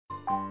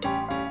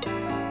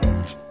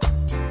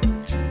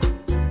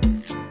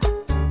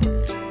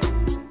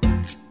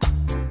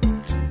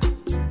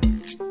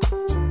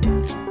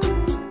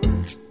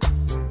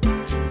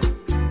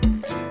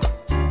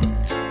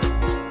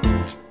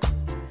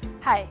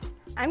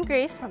I'm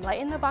Grace from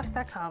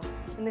lightinthebox.com,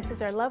 and this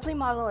is our lovely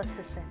model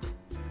assistant.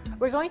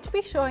 We're going to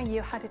be showing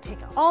you how to take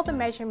all the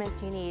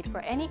measurements you need for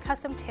any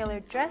custom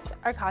tailored dress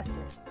or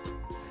costume.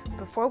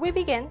 Before we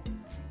begin,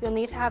 you'll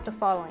need to have the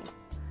following: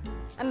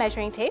 a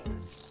measuring tape,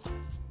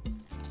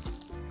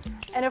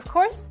 and of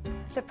course,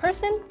 the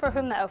person for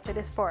whom the outfit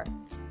is for.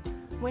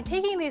 When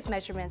taking these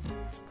measurements,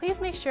 please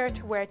make sure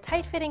to wear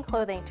tight-fitting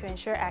clothing to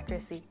ensure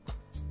accuracy.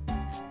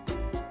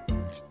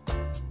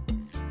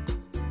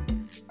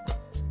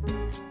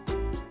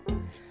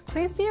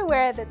 Please be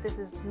aware that this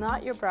is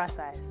not your bra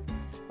size.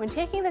 When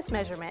taking this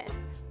measurement,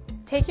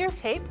 take your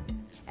tape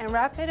and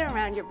wrap it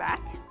around your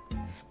back,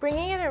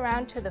 bringing it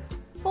around to the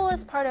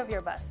fullest part of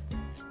your bust.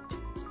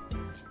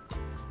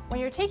 When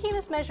you're taking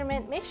this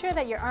measurement, make sure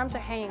that your arms are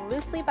hanging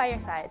loosely by your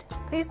side.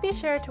 Please be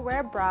sure to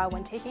wear a bra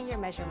when taking your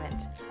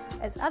measurement,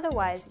 as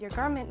otherwise your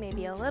garment may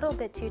be a little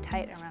bit too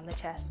tight around the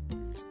chest.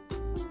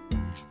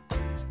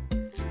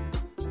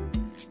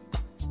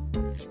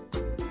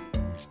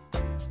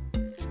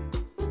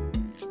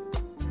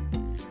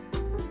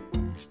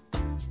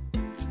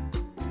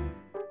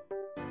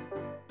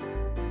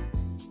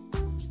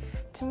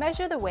 To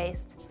measure the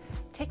waist,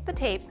 take the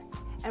tape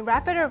and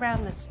wrap it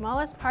around the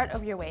smallest part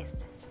of your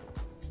waist.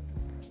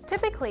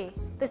 Typically,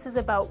 this is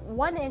about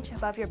 1 inch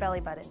above your belly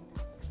button.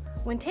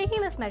 When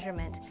taking this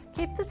measurement,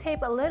 keep the tape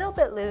a little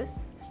bit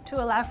loose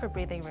to allow for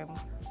breathing room.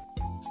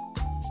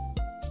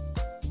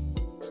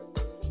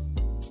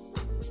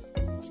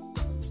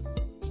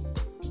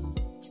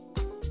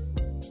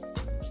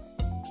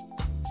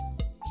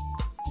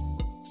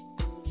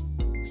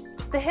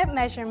 The hip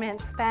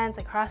measurement spans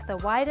across the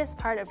widest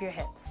part of your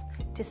hips.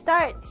 To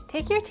start,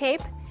 take your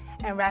tape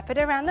and wrap it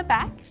around the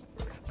back,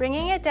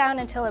 bringing it down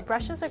until it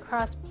brushes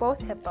across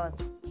both hip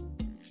bones.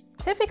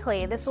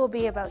 Typically, this will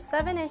be about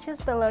 7 inches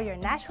below your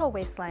natural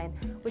waistline,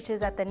 which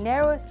is at the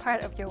narrowest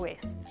part of your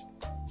waist.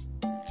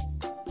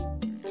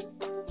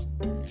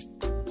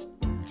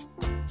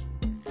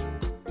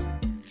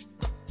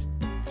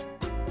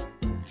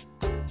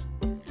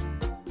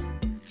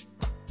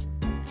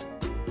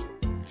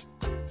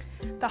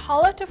 The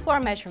hollow to floor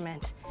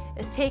measurement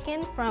is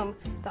taken from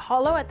the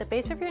hollow at the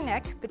base of your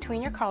neck between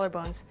your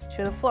collarbones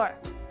to the floor.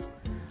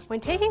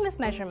 When taking this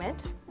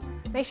measurement,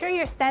 make sure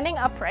you're standing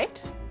upright.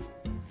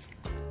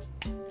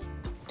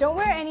 Don't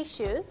wear any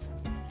shoes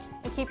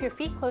and keep your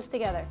feet close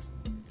together.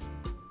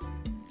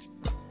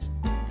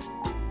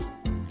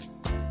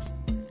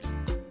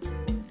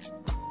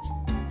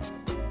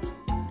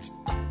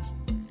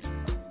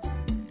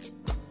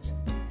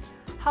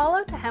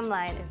 Hollow to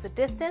hemline is the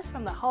distance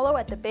from the hollow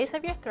at the base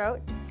of your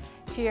throat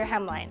to your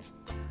hemline.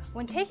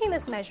 When taking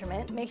this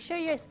measurement, make sure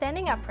you're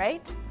standing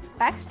upright,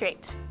 back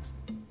straight.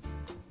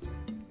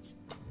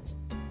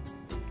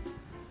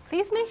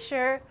 Please make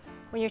sure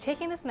when you're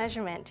taking this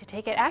measurement to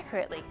take it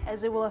accurately,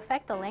 as it will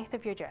affect the length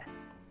of your dress.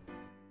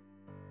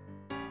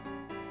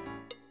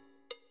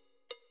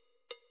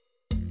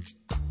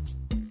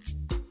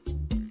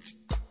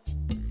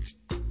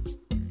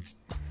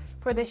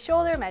 For the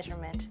shoulder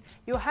measurement,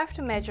 you'll have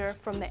to measure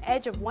from the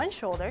edge of one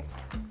shoulder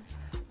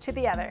to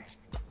the other.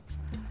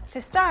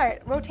 To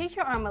start, rotate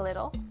your arm a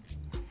little,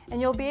 and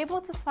you'll be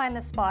able to find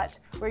the spot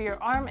where your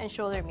arm and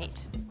shoulder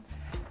meet.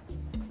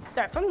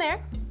 Start from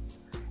there,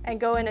 and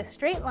go in a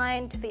straight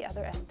line to the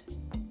other end.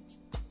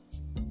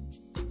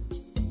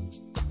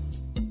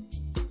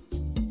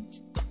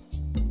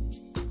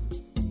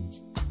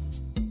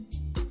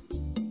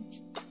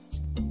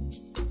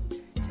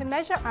 To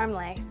measure arm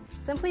length,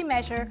 simply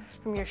measure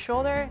from your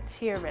shoulder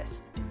to your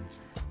wrist.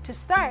 To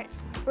start,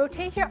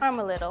 rotate your arm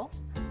a little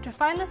to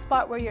find the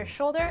spot where your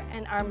shoulder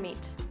and arm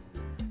meet.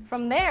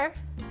 From there,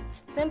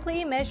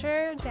 simply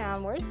measure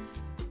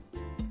downwards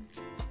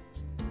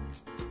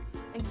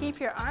and keep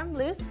your arm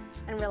loose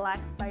and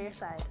relaxed by your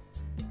side.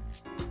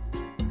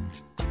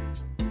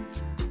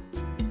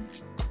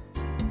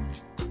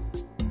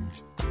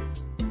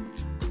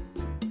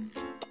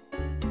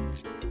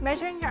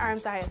 Measuring your arm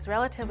size is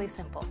relatively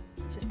simple.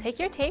 Just take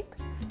your tape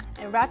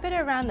and wrap it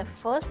around the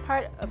fullest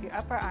part of your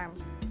upper arm.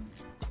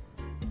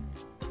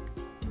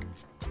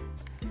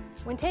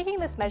 When taking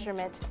this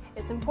measurement,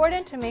 it's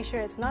important to make sure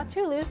it's not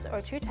too loose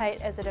or too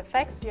tight, as it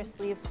affects your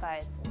sleeve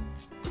size.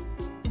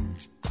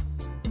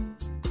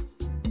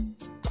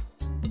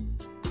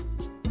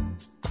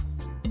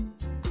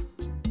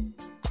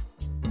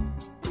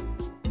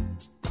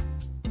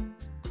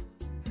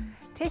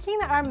 Taking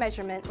the arm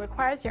measurement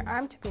requires your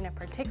arm to be in a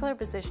particular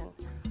position.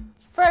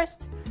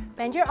 First,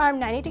 bend your arm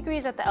 90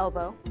 degrees at the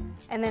elbow,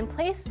 and then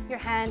place your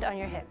hand on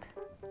your hip.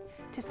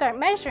 To start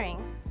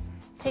measuring,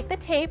 take the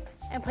tape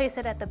and place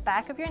it at the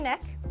back of your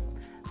neck,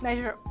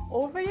 measure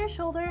over your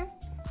shoulder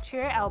to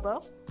your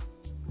elbow,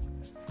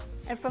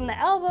 and from the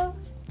elbow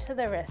to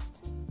the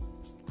wrist.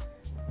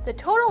 The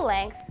total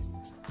length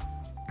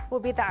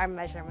will be the arm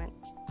measurement.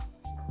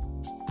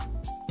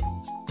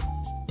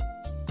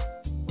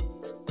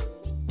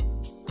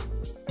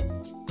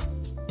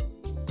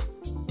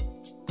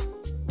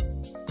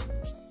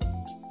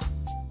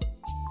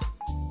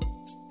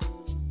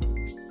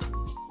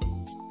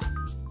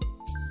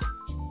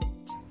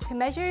 To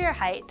measure your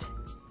height,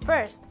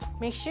 first,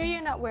 make sure you're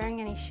not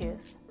wearing any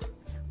shoes.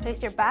 Place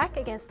your back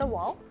against the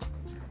wall,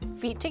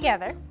 feet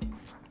together,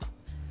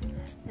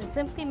 and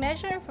simply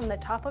measure from the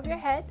top of your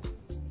head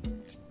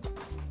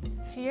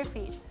to your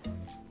feet.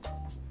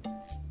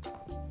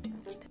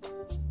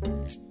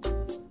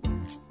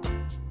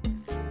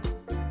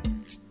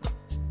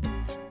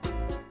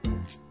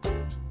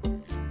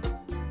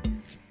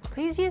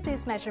 Please use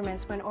these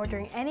measurements when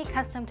ordering any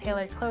custom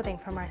tailored clothing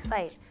from our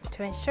site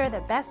to ensure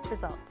the best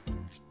results.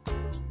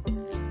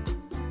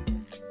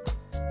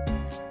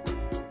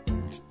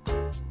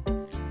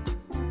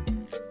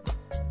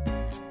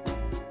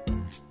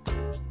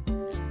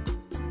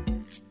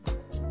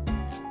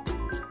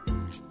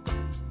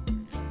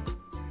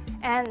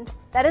 And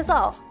that is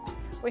all.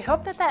 We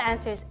hope that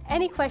answers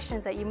any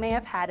questions that you may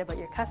have had about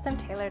your custom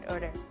tailored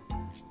order.